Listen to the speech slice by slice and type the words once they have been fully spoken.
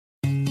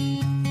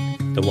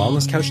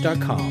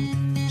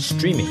thewellnesscouch.com,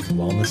 streaming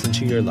wellness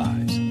into your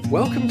lives.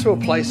 Welcome to a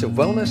place of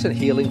wellness and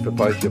healing for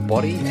both your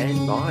body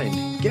and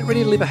mind. Get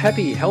ready to live a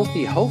happy,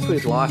 healthy, whole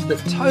food life that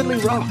totally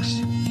rocks.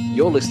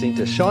 You're listening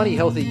to Shiny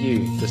Healthy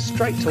You, the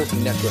straight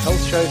talking natural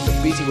health show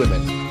for busy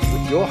women,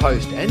 with your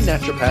host and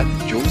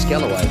naturopath, Jules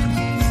Galloway.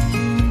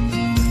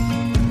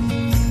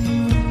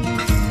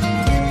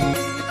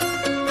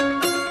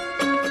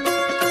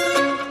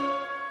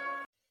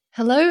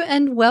 Hello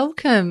and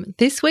welcome.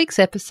 This week's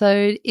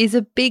episode is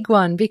a big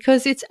one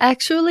because it's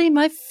actually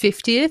my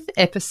 50th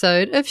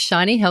episode of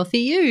Shiny Healthy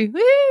You.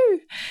 Woo!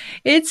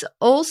 It's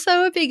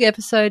also a big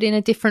episode in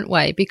a different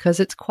way because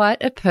it's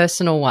quite a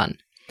personal one.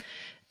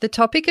 The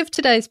topic of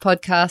today's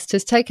podcast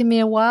has taken me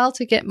a while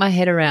to get my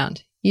head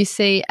around. You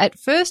see, at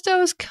first I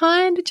was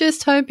kind of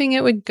just hoping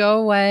it would go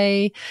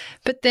away,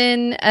 but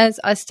then as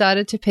I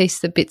started to piece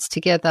the bits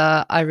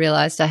together, I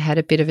realized I had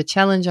a bit of a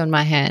challenge on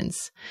my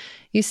hands.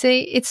 You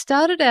see, it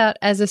started out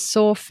as a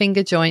sore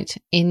finger joint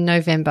in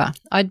November.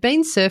 I'd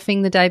been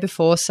surfing the day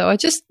before, so I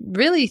just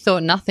really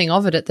thought nothing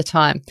of it at the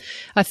time.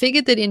 I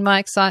figured that in my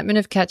excitement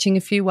of catching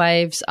a few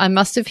waves, I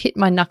must have hit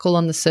my knuckle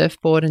on the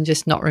surfboard and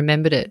just not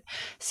remembered it.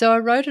 So I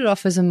wrote it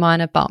off as a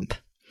minor bump.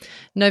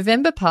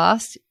 November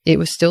passed, it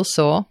was still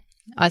sore.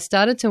 I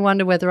started to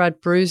wonder whether I'd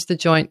bruised the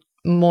joint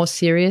more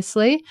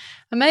seriously.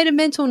 I made a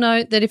mental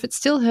note that if it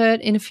still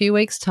hurt in a few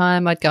weeks'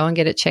 time, I'd go and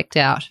get it checked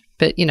out.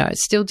 But, it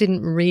still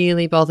didn't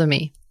really bother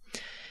me.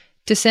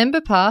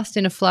 December passed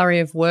in a flurry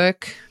of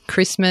work,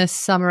 Christmas,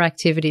 summer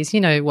activities.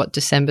 You know what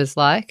December's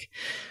like.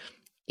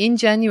 In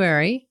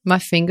January, my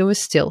finger was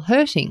still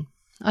hurting.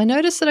 I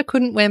noticed that I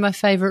couldn't wear my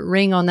favourite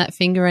ring on that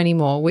finger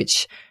anymore,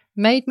 which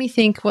made me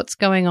think, what's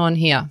going on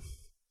here?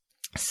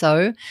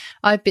 So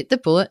I bit the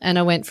bullet and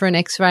I went for an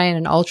X-ray and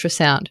an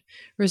ultrasound.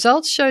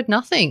 Results showed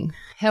nothing.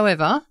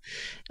 However,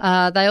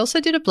 they also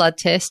did a blood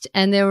test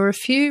and there were a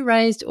few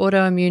raised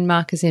autoimmune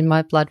markers in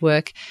my blood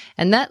work,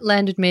 and that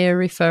landed me a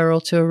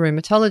referral to a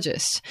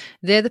rheumatologist.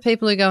 They're the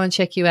people who go and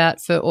check you out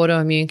for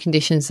autoimmune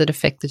conditions that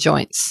affect the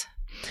joints.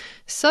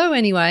 So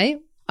anyway,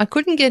 I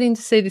couldn't get in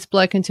to see this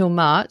bloke until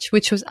March,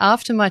 which was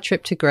after my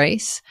trip to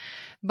Greece.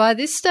 By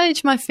this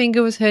stage, my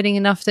finger was hurting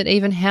enough that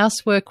even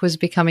housework was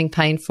becoming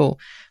painful.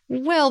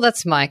 Well,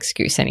 that's my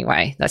excuse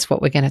anyway. That's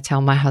what we're going to tell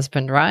my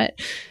husband, right?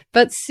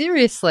 But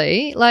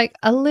seriously,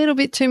 a little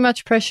bit too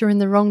much pressure in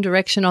the wrong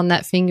direction on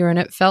that finger, and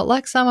it felt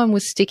like someone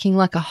was sticking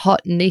like a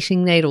hot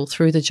knitting needle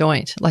through the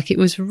joint. It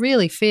was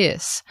really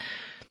fierce.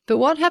 But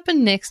what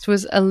happened next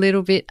was a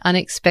little bit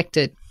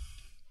unexpected.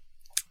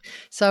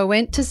 So I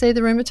went to see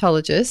the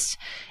rheumatologist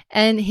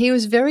and he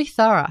was very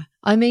thorough.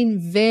 I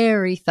mean,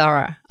 very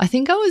thorough. I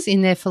think I was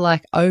in there for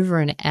over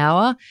an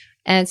hour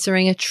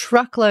answering a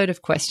truckload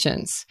of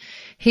questions.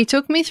 He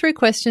took me through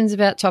questions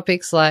about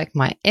topics like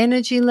my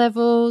energy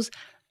levels,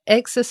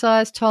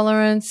 exercise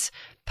tolerance,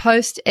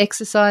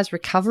 post-exercise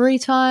recovery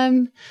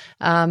time,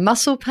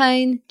 muscle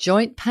pain,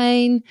 joint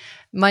pain.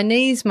 My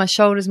knees, my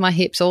shoulders, my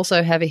hips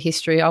also have a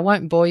history. I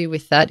won't bore you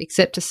with that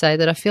except to say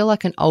that I feel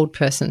like an old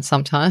person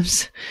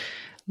sometimes.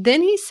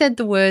 Then he said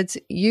the words,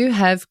 "You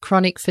have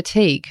chronic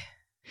fatigue."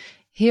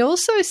 He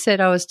also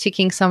said I was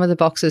ticking some of the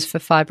boxes for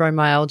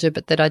fibromyalgia,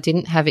 but that I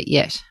didn't have it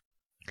yet.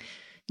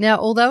 Now,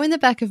 although in the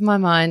back of my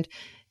mind,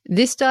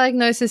 this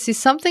diagnosis is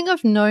something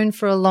I've known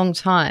for a long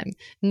time,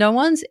 no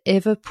one's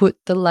ever put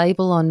the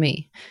label on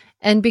me.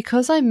 And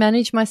because I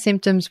manage my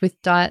symptoms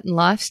with diet and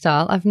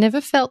lifestyle, I've never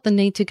felt the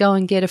need to go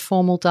and get a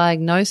formal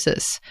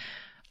diagnosis.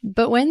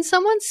 But when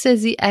someone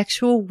says the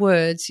actual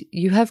words,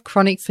 "You have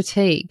chronic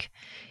fatigue,"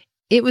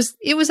 it was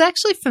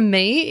actually, for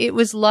me, it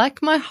was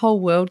like my whole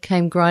world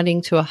came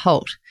grinding to a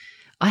halt.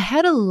 I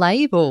had a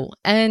label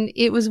and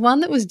it was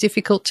one that was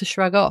difficult to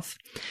shrug off.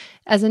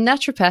 As a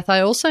naturopath, I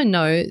also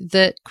know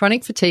that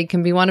chronic fatigue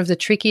can be one of the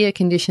trickier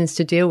conditions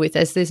to deal with,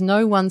 as there's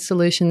no one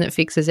solution that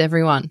fixes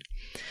everyone.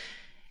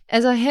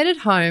 As I headed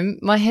home,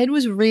 my head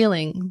was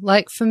reeling.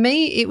 For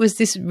me, it was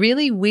this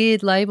really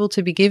weird label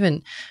to be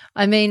given.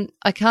 I mean,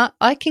 I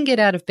can get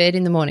out of bed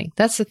in the morning.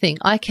 That's the thing.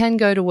 I can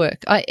go to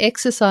work. I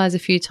exercise a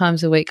few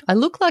times a week. I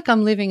look like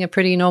I'm living a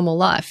pretty normal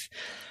life.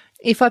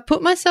 If I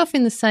put myself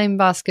in the same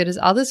basket as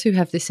others who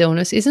have this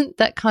illness, isn't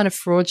that kind of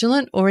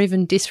fraudulent or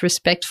even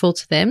disrespectful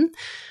to them?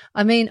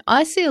 I mean,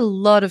 I see a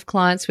lot of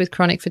clients with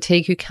chronic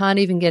fatigue who can't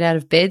even get out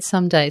of bed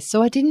some days,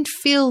 so I didn't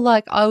feel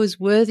like I was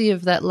worthy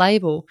of that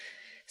label.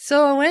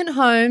 So I went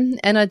home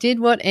and I did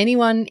what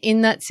anyone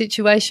in that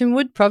situation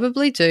would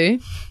probably do.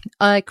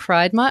 I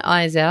cried my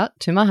eyes out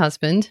to my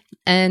husband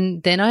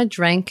and then I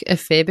drank a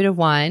fair bit of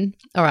wine.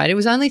 All right, it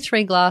was only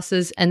 3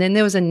 glasses and then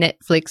there was a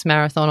Netflix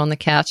marathon on the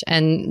couch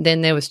and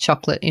then there was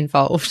chocolate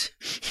involved.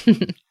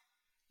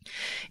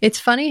 It's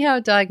funny how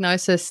a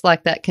diagnosis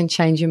like that can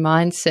change your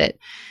mindset.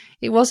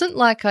 It wasn't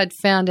like I'd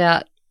found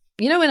out,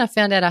 when I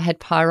found out I had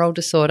pyrrole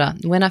disorder,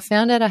 when I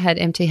found out I had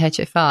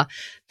MTHFR,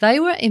 they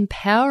were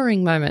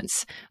empowering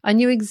moments. I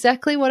knew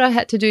exactly what I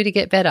had to do to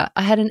get better.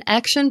 I had an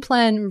action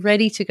plan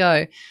ready to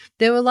go.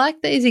 There were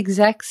these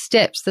exact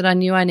steps that I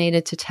knew I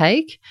needed to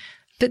take,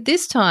 But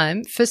this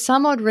time, for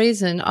some odd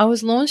reason, I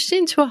was launched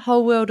into a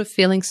whole world of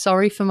feeling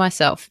sorry for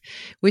myself,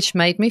 which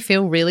made me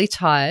feel really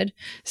tired.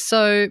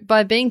 So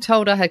by being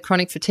told I had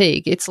chronic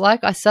fatigue, it's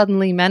like I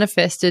suddenly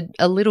manifested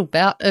a little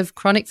bout of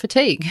chronic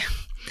fatigue.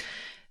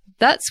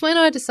 That's when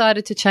I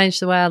decided to change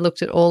the way I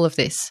looked at all of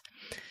this.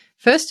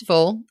 First of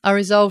all, I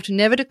resolved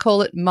never to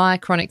call it my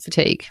chronic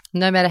fatigue.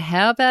 No matter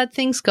how bad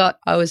things got,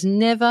 I was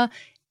never,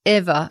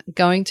 ever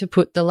going to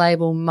put the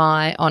label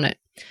my on it.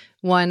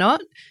 Why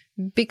not?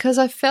 Because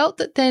I felt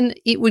that then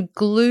it would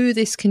glue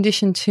this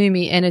condition to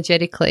me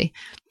energetically.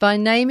 By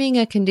naming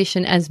a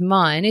condition as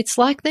mine, it's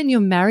like then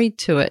you're married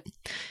to it.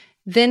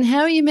 Then how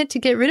are you meant to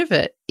get rid of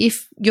it if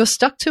you're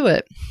stuck to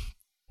it?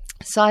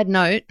 Side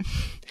note,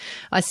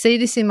 I see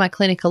this in my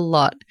clinic a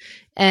lot,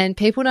 and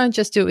people don't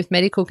just do it with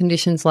medical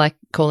conditions like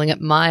calling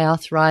it my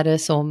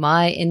arthritis or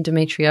my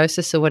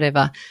endometriosis or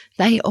whatever.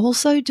 They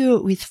also do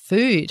it with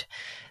food.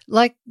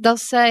 Like they'll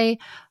say,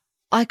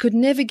 I could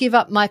never give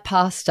up my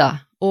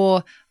pasta,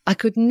 or I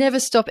could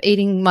never stop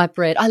eating my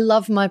bread. I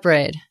love my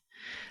bread.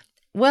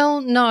 Well,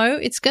 no,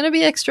 it's going to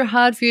be extra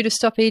hard for you to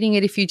stop eating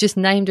it if you just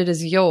named it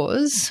as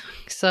yours.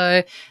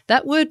 So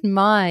that word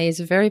my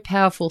is a very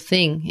powerful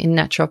thing in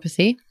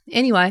naturopathy.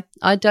 Anyway,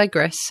 I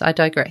digress.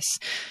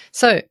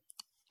 So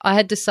I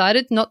had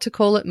decided not to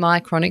call it my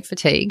chronic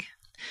fatigue.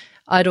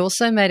 I'd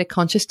also made a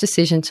conscious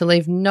decision to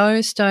leave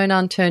no stone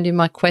unturned in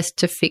my quest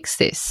to fix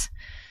this.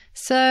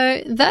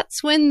 So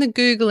that's when the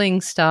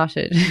Googling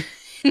started.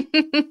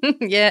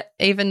 Yeah,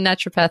 even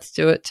naturopaths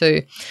do it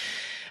too.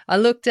 I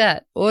looked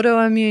at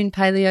autoimmune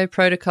paleo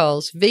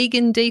protocols,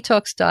 vegan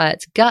detox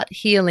diets, gut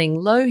healing,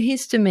 low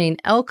histamine,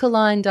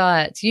 alkaline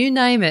diets, you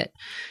name it.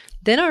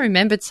 Then I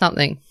remembered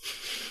something.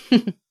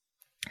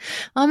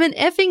 I'm an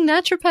effing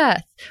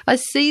naturopath. I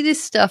see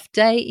this stuff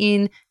day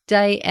in,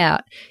 day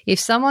out. If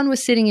someone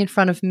was sitting in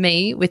front of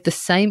me with the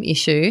same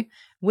issue,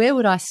 where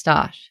would I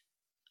start?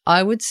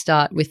 I would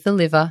start with the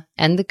liver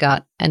and the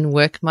gut and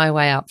work my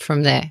way up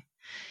from there.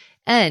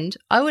 And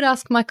I would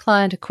ask my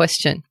client a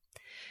question.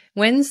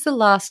 When's the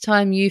last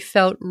time you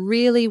felt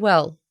really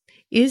well?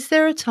 Is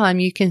there a time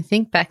you can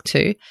think back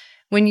to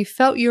when you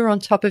felt you were on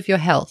top of your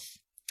health?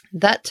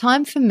 That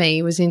time for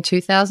me was in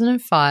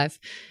 2005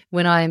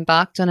 when I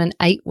embarked on an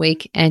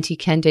 8-week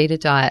anti-candida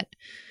diet.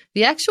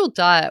 The actual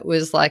diet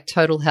was like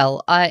total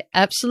hell. I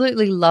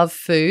absolutely love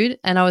food,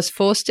 and I was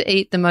forced to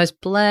eat the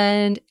most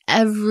bland,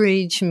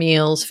 average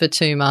meals for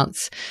 2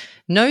 months.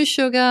 No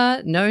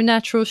sugar, no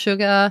natural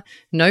sugar,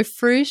 no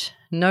fruit,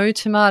 no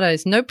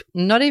tomatoes, nope,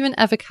 not even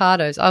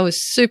avocados. I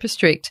was super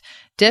strict.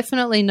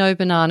 Definitely no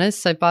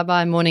bananas, so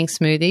bye-bye morning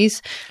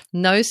smoothies.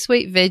 No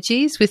sweet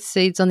veggies with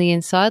seeds on the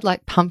inside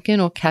like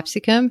pumpkin or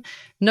capsicum.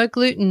 No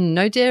gluten,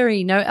 no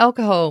dairy, no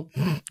alcohol.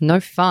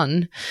 No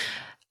fun.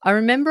 I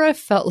remember I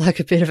felt like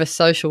a bit of a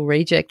social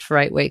reject for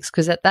 8 weeks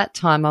because at that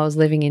time I was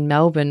living in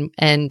Melbourne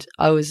and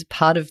I was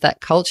part of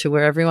that culture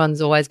where everyone's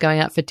always going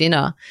out for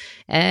dinner,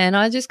 and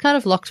I just kind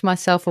of locked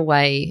myself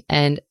away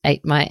and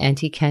ate my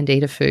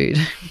anti-candida food.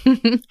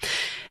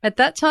 At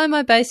that time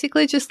I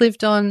basically just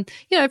lived on,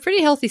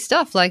 pretty healthy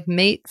stuff like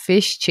meat,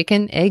 fish,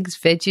 chicken, eggs,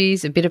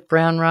 veggies, a bit of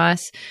brown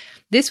rice.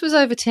 This was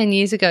over 10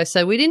 years ago,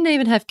 so we didn't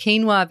even have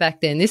quinoa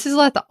back then. This is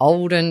like the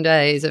olden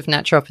days of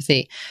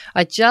naturopathy.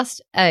 I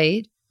just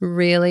ate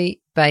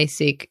really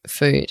basic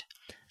food.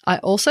 I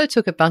also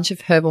took a bunch of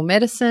herbal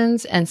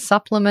medicines and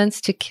supplements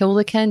to kill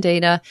the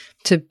candida,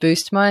 to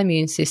boost my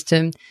immune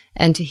system,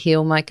 and to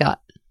heal my gut.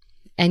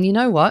 And you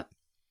know what?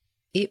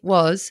 It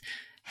was,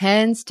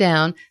 hands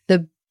down,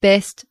 the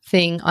best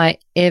thing I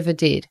ever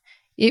did.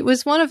 It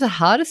was one of the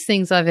hardest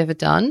things I've ever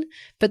done,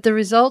 but the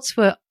results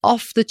were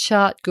off the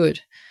chart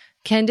good.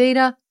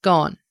 Candida,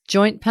 gone.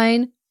 Joint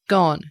pain,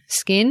 gone.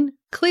 Skin,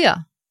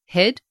 clear.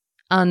 Head,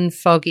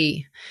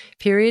 unfoggy.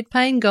 Period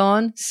pain,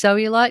 gone.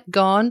 Cellulite,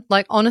 gone.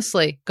 Like,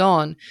 honestly,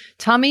 gone.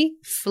 Tummy,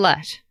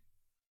 flat.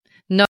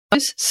 Nose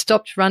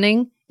stopped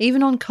running,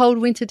 even on cold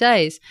winter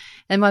days.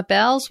 And my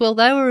bowels, well,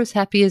 they were as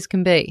happy as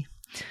can be.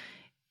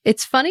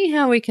 It's funny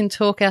how we can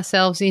talk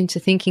ourselves into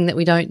thinking that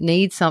we don't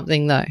need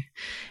something, though.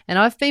 And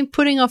I've been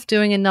putting off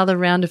doing another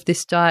round of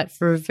this diet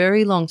for a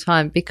very long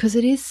time because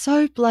it is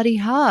so bloody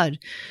hard.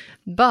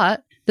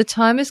 But the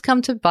time has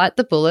come to bite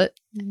the bullet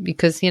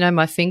because,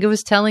 my finger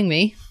was telling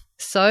me.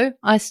 So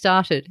I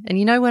started. And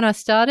you know when I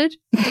started?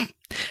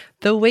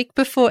 The week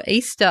before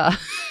Easter.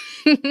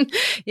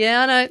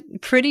 Yeah, I know.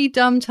 Pretty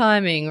dumb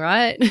timing,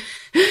 right?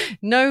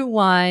 No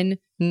wine,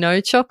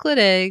 no chocolate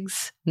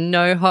eggs,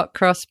 no hot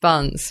cross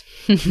buns.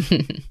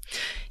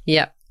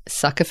 Yep,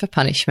 sucker for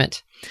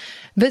punishment.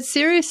 But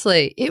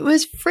seriously, it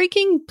was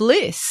freaking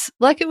bliss.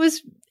 Like, it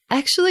was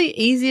actually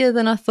easier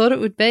than I thought it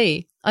would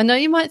be. I know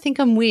you might think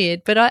I'm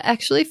weird, but I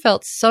actually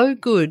felt so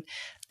good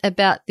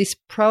about this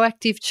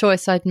proactive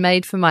choice I'd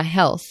made for my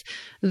health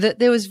that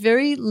there was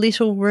very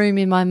little room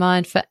in my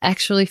mind for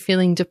actually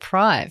feeling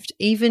deprived,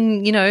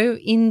 even,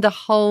 in the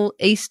whole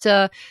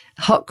Easter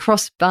hot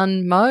cross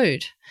bun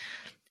mode.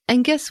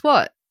 And guess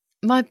what?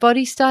 My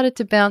body started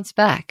to bounce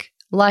back,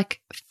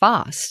 like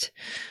fast.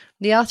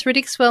 The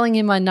arthritic swelling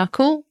in my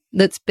knuckle,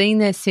 that's been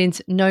there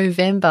since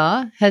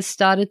November has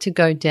started to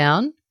go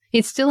down.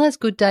 It still has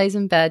good days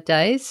and bad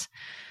days,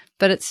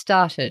 but it's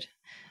started.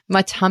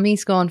 My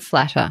tummy's gone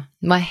flatter.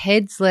 My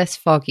head's less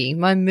foggy.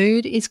 My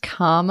mood is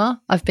calmer.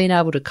 I've been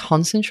able to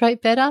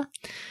concentrate better.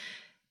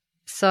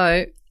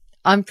 So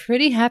I'm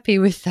pretty happy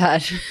with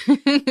that.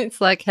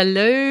 It's like,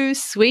 hello,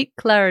 sweet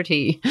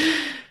clarity.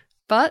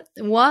 But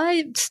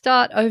why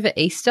start over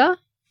Easter?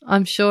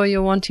 I'm sure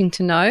you're wanting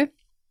to know.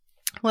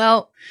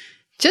 Well,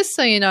 just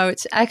so you know,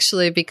 it's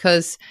actually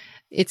because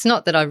it's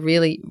not that I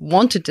really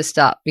wanted to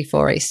start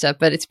before Easter,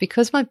 but it's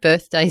because my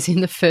birthday's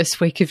in the first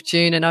week of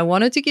June and I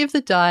wanted to give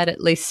the diet at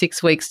least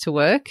 6 weeks to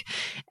work.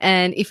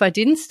 And if I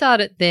didn't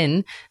start it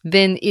then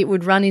it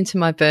would run into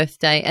my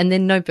birthday and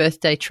then no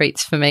birthday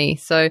treats for me.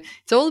 So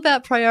it's all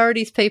about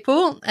priorities,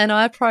 people, and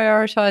I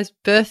prioritize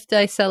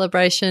birthday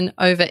celebration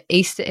over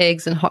Easter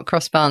eggs and hot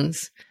cross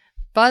buns.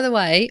 By the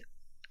way,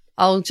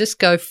 I'll just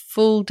go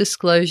full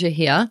disclosure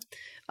here.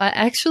 I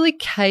actually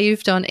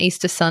caved on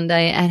Easter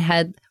Sunday and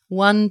had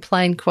one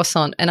plain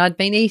croissant, and I'd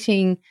been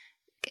eating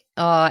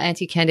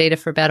anti-candida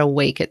for about a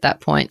week at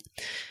that point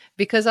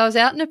because I was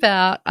out and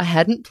about. I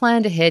hadn't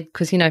planned ahead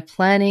because,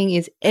 planning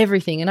is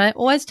everything. And I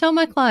always tell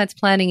my clients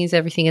planning is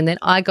everything. And then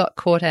I got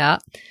caught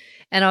out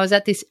and I was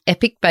at this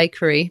epic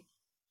bakery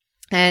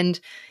and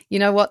you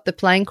know what? The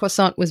plain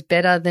croissant was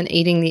better than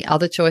eating the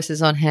other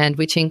choices on hand,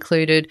 which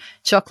included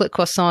chocolate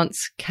croissants,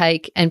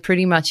 cake, and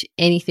pretty much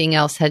anything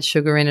else had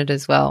sugar in it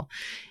as well.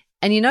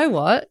 And you know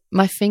what?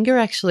 My finger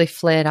actually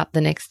flared up the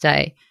next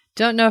day.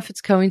 Don't know if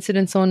it's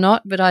coincidence or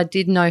not, but I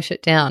did note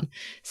it down.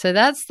 So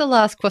that's the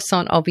last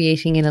croissant I'll be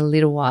eating in a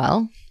little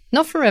while.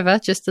 Not forever,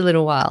 just a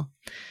little while.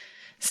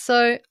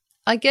 So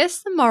I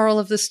guess the moral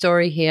of the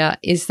story here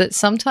is that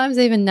sometimes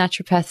even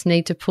naturopaths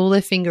need to pull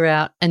their finger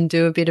out and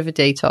do a bit of a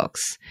detox.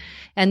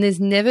 And there's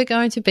never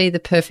going to be the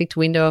perfect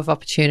window of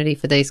opportunity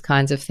for these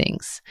kinds of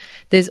things.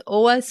 There's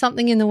always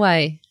something in the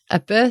way. A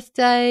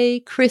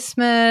birthday,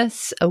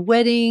 Christmas, a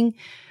wedding,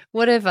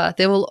 whatever.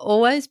 There will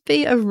always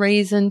be a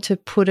reason to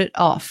put it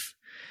off.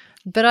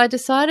 But I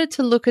decided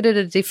to look at it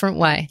a different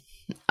way.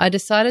 I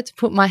decided to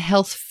put my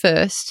health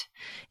first,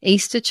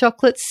 Easter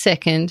chocolate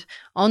second,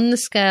 on the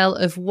scale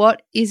of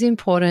what is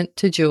important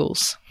to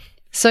Jules.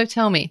 So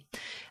tell me,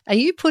 are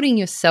you putting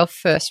yourself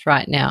first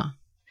right now?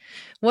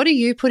 What are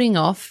you putting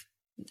off?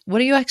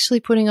 What are you actually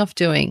putting off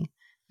doing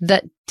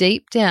that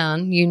deep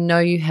down you know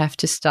you have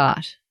to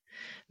start?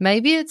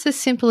 Maybe it's as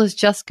simple as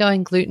just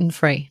going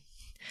gluten-free.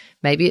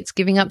 Maybe it's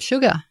giving up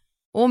sugar.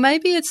 Or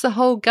maybe it's the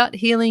whole gut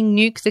healing,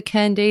 nuke the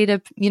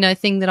candida,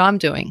 thing that I'm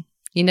doing.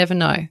 You never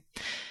know.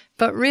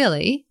 But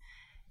really,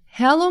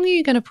 how long are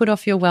you going to put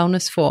off your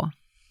wellness for?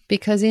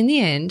 Because in the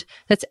end,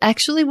 that's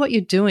actually what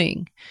you're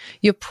doing.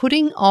 You're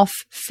putting off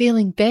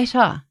feeling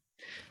better.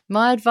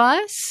 My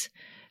advice?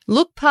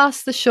 Look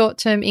past the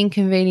short-term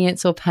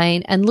inconvenience or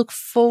pain and look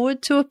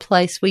forward to a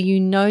place where you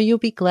know you'll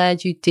be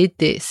glad you did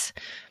this.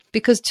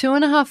 Because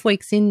 2.5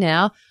 weeks in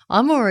now,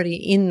 I'm already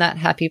in that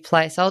happy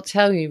place. I'll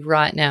tell you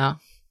right now.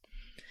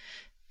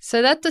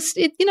 So that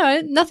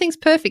nothing's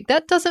perfect.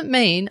 That doesn't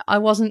mean I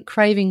wasn't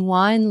craving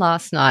wine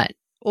last night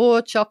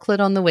or chocolate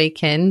on the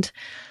weekend.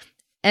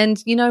 And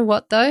you know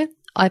what though?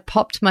 I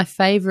popped my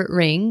favorite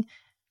ring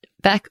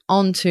back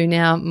onto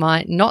now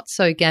my not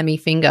so gammy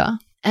finger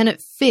and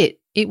it fit.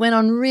 It went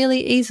on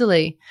really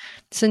easily.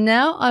 So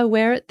now I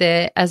wear it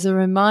there as a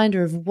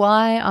reminder of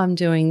why I'm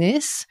doing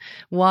this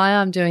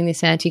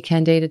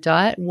anti-candida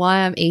diet, why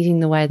I'm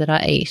eating the way that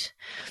I eat.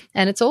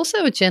 And it's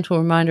also a gentle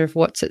reminder of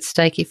what's at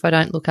stake if I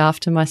don't look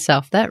after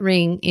myself. That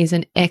ring is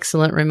an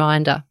excellent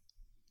reminder.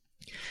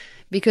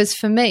 Because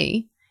for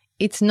me,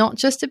 it's not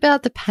just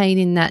about the pain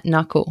in that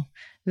knuckle.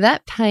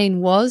 That pain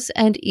was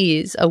and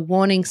is a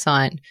warning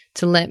sign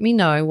to let me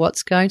know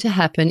what's going to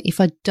happen if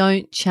I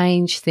don't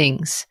change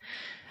things.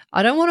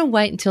 I don't want to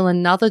wait until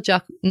another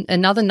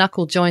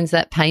knuckle joins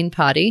that pain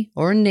party,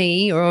 or a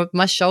knee, or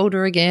my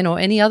shoulder again, or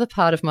any other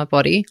part of my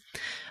body.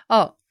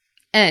 Oh,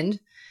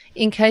 and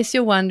in case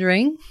you're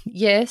wondering,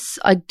 yes,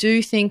 I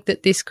do think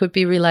that this could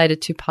be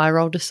related to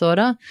pyrrole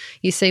disorder.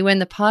 You see, when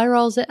the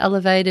pyrroles are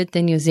elevated,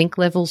 then your zinc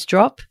levels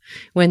drop.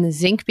 When the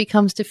zinc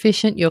becomes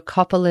deficient, your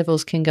copper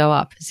levels can go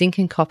up. Zinc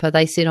and copper,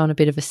 they sit on a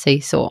bit of a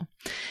seesaw.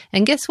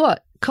 And guess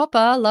what?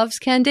 Copper loves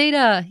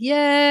candida.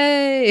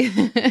 Yay!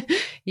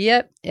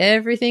 Yep,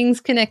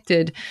 everything's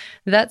connected.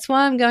 That's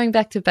why I'm going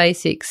back to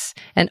basics.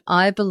 And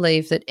I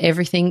believe that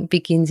everything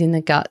begins in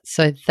the gut.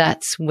 So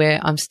that's where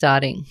I'm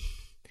starting.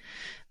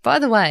 By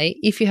the way,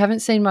 if you haven't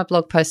seen my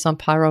blog posts on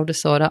pyrrole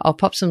disorder, I'll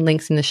pop some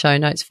links in the show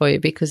notes for you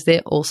because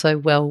they're also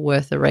well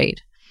worth a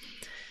read.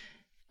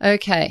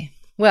 Okay,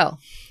 well,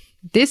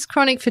 this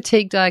chronic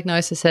fatigue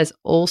diagnosis has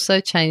also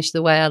changed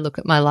the way I look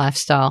at my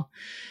lifestyle.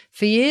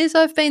 For years,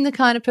 I've been the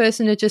kind of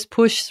person to just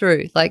push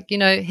through,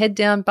 head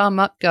down, bum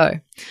up, go.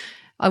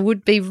 I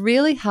would be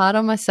really hard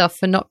on myself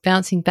for not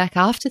bouncing back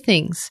after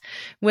things,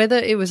 whether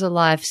it was a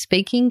live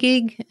speaking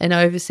gig, an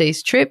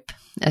overseas trip,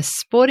 a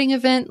sporting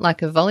event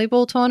like a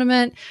volleyball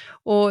tournament,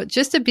 or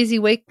just a busy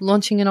week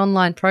launching an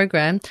online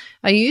program,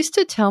 I used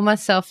to tell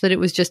myself that it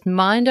was just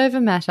mind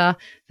over matter,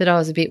 that I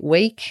was a bit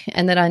weak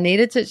and that I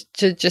needed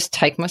to just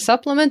take my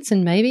supplements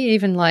and maybe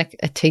even like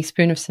a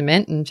teaspoon of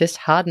cement and just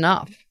harden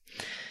up.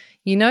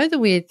 You know the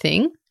weird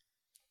thing?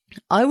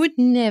 I would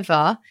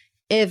never,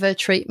 ever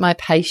treat my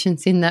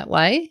patients in that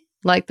way.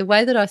 Like the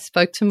way that I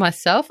spoke to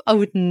myself, I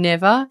would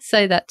never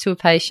say that to a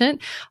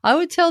patient. I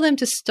would tell them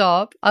to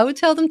stop, I would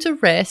tell them to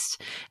rest,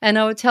 and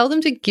I would tell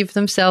them to give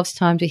themselves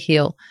time to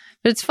heal.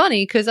 But it's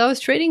funny because I was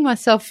treating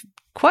myself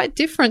quite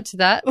different to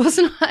that,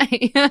 wasn't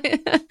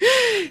I?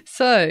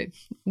 So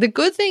the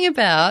good thing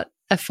about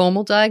a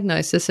formal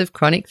diagnosis of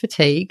chronic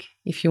fatigue,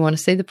 if you want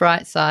to see the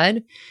bright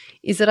side,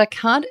 is that I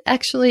can't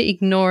actually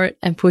ignore it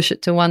and push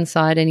it to one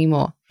side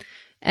anymore.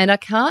 And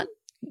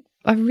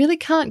I really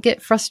can't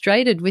get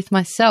frustrated with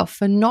myself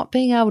for not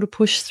being able to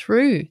push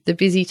through the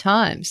busy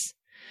times.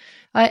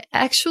 I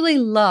actually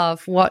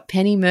love what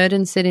Penny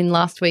Murden said in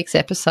last week's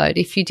episode.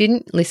 If you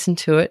didn't listen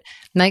to it,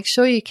 make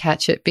sure you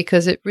catch it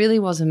because it really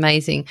was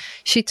amazing.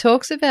 She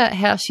talks about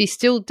how she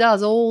still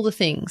does all the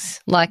things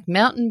like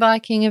mountain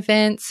biking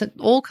events and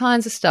all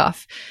kinds of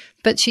stuff,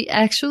 but she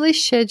actually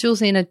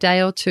schedules in a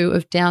day or two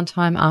of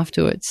downtime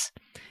afterwards.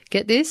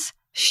 Get this?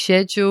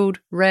 Scheduled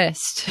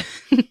rest.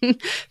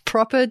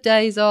 Proper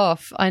days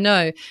off. I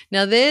know.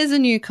 Now there's a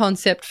new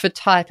concept for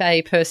type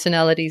A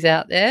personalities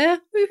out there.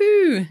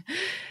 Woohoo!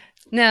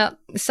 Now,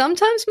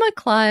 sometimes my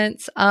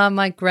clients are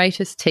my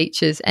greatest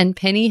teachers, and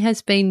Penny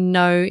has been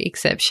no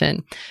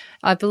exception.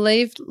 I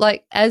believe,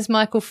 like as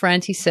Michael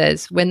Franti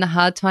says, when the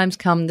hard times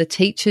come, the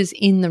teacher's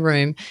in the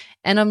room.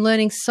 And I'm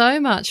learning so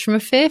much from a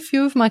fair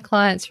few of my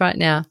clients right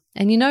now.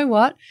 And you know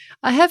what?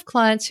 I have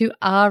clients who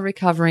are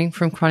recovering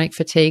from chronic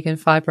fatigue and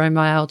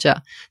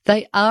fibromyalgia.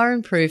 They are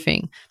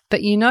improving.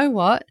 But you know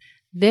what?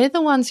 They're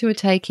the ones who are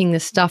taking the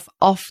stuff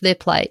off their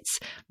plates.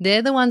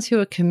 They're the ones who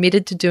are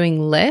committed to doing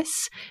less,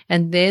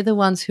 and they're the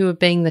ones who are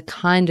being the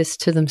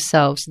kindest to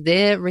themselves.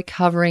 They're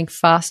recovering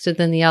faster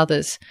than the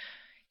others.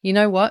 You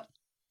know what?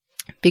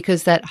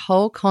 Because that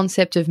whole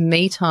concept of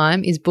me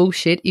time is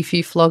bullshit if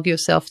you flog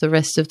yourself the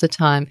rest of the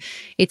time.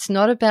 It's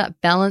not about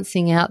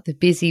balancing out the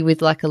busy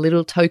with like a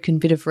little token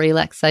bit of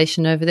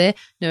relaxation over there.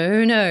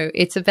 No.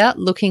 It's about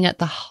looking at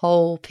the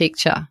whole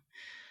picture.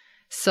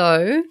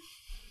 So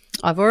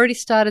I've already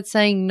started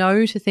saying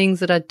no to things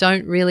that I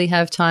don't really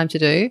have time to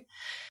do.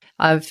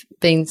 I've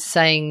been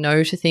saying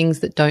no to things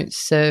that don't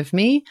serve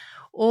me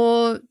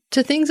or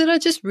to things that I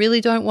just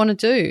really don't want to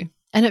do.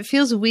 And it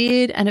feels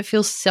weird and it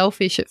feels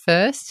selfish at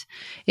first.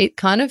 It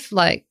kind of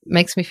like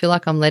makes me feel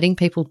like I'm letting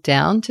people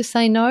down to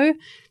say no.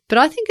 But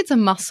I think it's a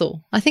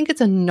muscle. I think it's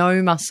a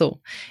no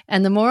muscle.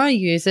 And the more I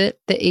use it,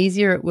 the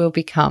easier it will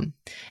become.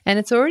 And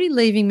it's already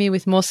leaving me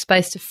with more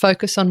space to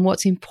focus on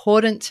what's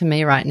important to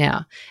me right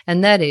now.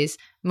 And that is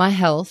my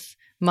health,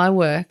 my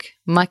work,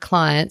 my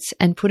clients,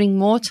 and putting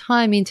more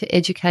time into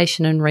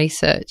education and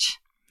research.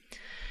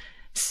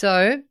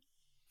 So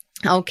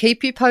I'll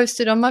keep you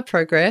posted on my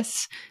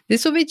progress.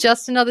 This will be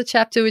just another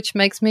chapter which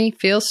makes me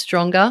feel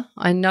stronger.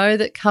 I know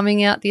that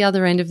coming out the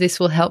other end of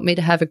this will help me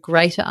to have a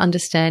greater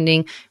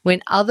understanding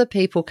when other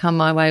people come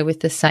my way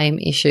with the same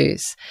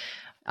issues.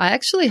 I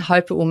actually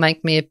hope it will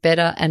make me a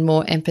better and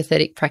more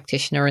empathetic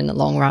practitioner in the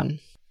long run.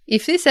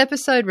 If this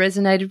episode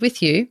resonated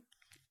with you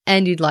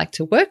and you'd like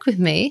to work with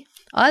me,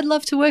 I'd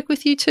love to work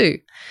with you too.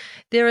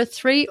 There are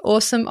 3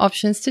 awesome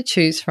options to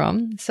choose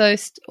from, so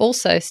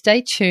also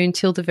stay tuned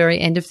till the very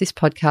end of this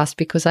podcast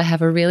because I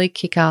have a really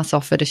kick-ass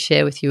offer to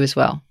share with you as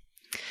well.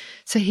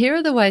 So here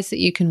are the ways that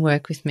you can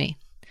work with me.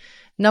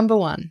 Number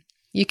 1,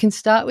 you can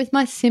start with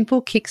my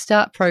simple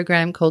kickstart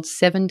program called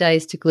 7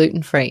 Days to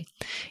Gluten-Free.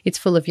 It's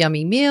full of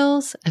yummy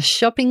meals, a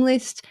shopping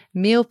list,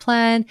 meal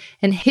plan,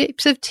 and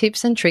heaps of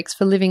tips and tricks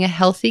for living a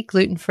healthy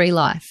gluten-free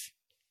life.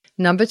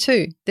 Number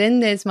 2, then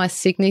there's my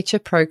signature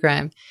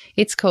program.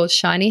 It's called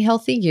Shiny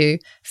Healthy You,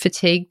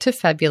 Fatigue to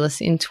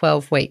Fabulous in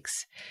 12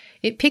 weeks.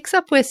 It picks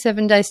up where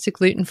 7 Days to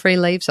Gluten-Free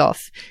leaves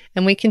off,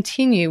 and we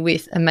continue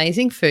with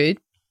amazing food,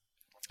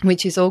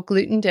 which is all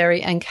gluten,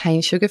 dairy, and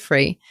cane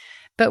sugar-free.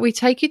 But we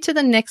take you to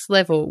the next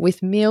level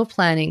with meal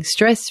planning,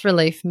 stress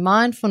relief,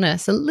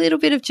 mindfulness, a little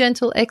bit of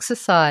gentle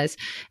exercise,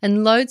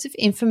 and loads of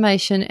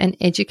information and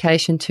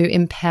education to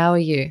empower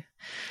you.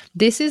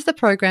 This is the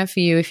program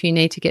for you if you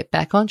need to get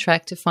back on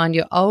track to find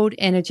your old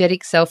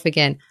energetic self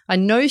again. I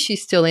know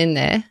she's still in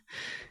there.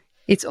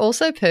 It's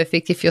also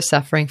perfect if you're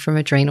suffering from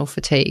adrenal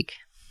fatigue.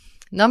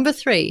 Number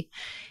 3,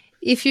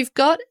 if you've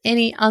got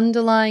any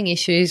underlying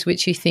issues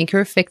which you think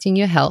are affecting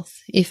your health,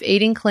 if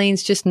eating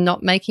clean's just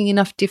not making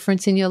enough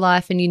difference in your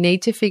life and you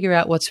need to figure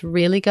out what's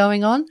really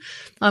going on,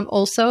 I'm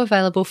also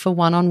available for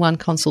one-on-one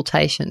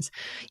consultations.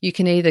 You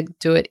can either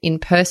do it in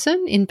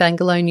person in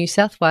Bangalore, New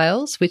South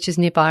Wales, which is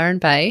near Byron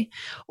Bay,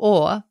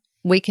 or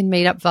we can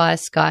meet up via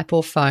Skype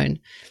or phone.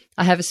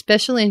 I have a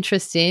special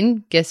interest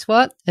in, guess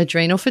what?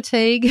 Adrenal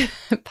fatigue,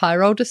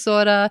 pyrrole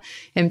disorder,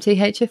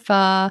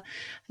 MTHFR,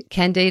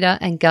 candida,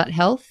 and gut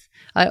health.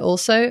 I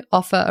also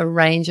offer a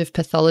range of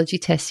pathology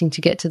testing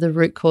to get to the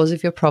root cause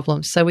of your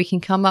problems, so we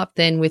can come up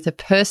then with a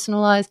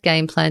personalized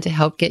game plan to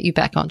help get you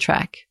back on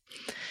track.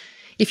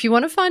 If you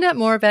want to find out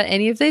more about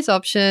any of these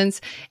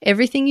options,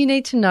 everything you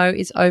need to know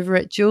is over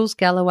at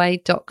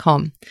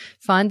julesgalloway.com.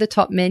 Find the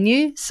top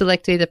menu,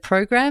 select either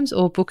programs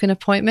or book an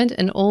appointment,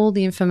 and all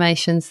the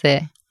information's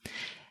there.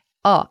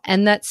 Oh,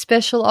 and that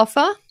special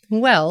offer?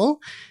 Well,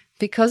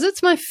 because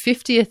it's my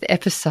 50th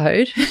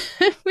episode,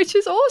 which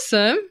is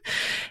awesome,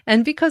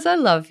 and because I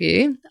love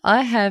you,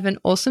 I have an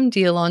awesome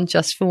deal on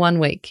just for 1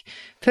 week.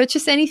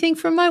 Purchase anything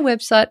from my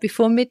website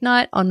before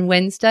midnight on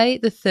Wednesday,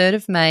 the 3rd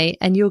of May,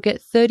 and you'll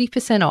get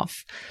 30%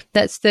 off.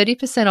 That's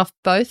 30% off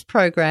both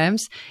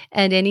programs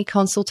and any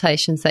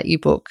consultations that you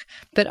book,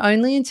 but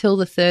only until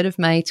the 3rd of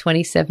May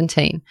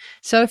 2017.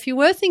 So if you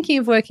were thinking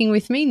of working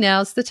with me,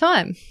 now's the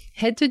time.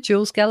 Head to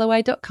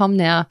julesgalloway.com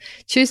now,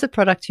 choose the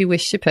product you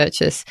wish to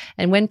purchase,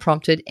 and when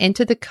prompted,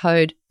 enter the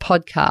code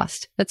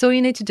podcast. That's all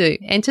you need to do.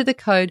 Enter the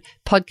code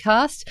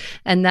podcast,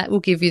 and that will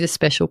give you the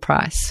special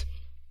price.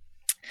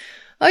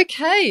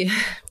 Okay,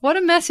 what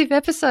a massive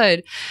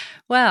episode.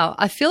 Wow,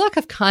 I feel like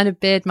I've kind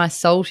of bared my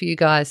soul to you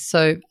guys,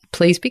 so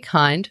please be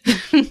kind.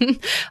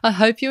 I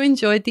hope you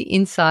enjoyed the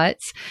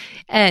insights.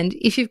 And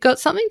if you've got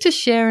something to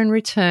share in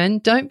return,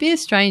 don't be a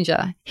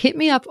stranger. Hit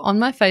me up on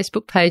my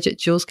Facebook page at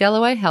Jules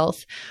Galloway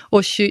Health,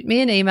 or shoot me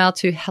an email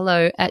to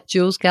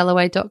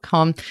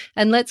hello@julesgalloway.com,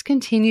 and let's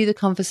continue the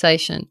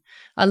conversation.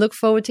 I look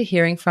forward to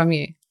hearing from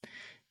you.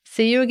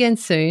 See you again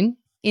soon.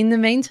 In the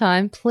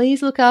meantime,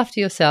 please look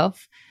after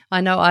yourself. I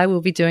know I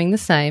will be doing the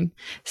same.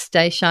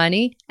 Stay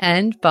shiny,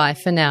 and bye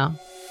for now.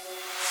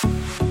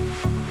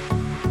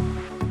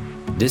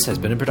 This has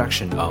been a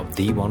production of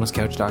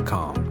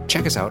TheWellnessCouch.com.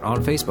 Check us out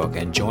on Facebook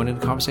and join in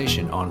the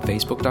conversation on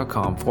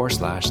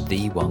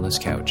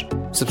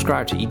Facebook.com/TheWellnessCouch.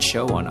 Subscribe to each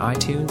show on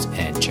iTunes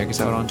and check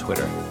us out on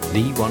Twitter.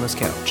 The Wellness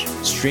Couch,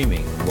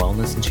 streaming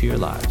wellness into your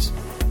lives.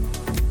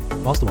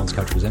 Whilst the Wellness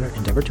Couch presenter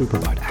endeavor to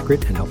provide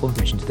accurate and helpful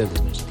information to their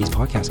listeners, these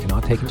podcasts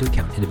cannot take into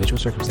account individual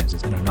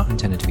circumstances and are not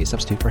intended to be a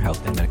substitute for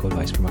health and medical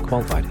advice from a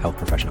qualified health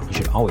professional. You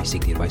should always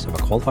seek the advice of a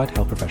qualified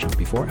health professional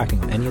before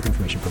acting on any of the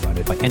information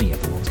provided by any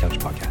of the Wellness Couch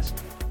podcasts.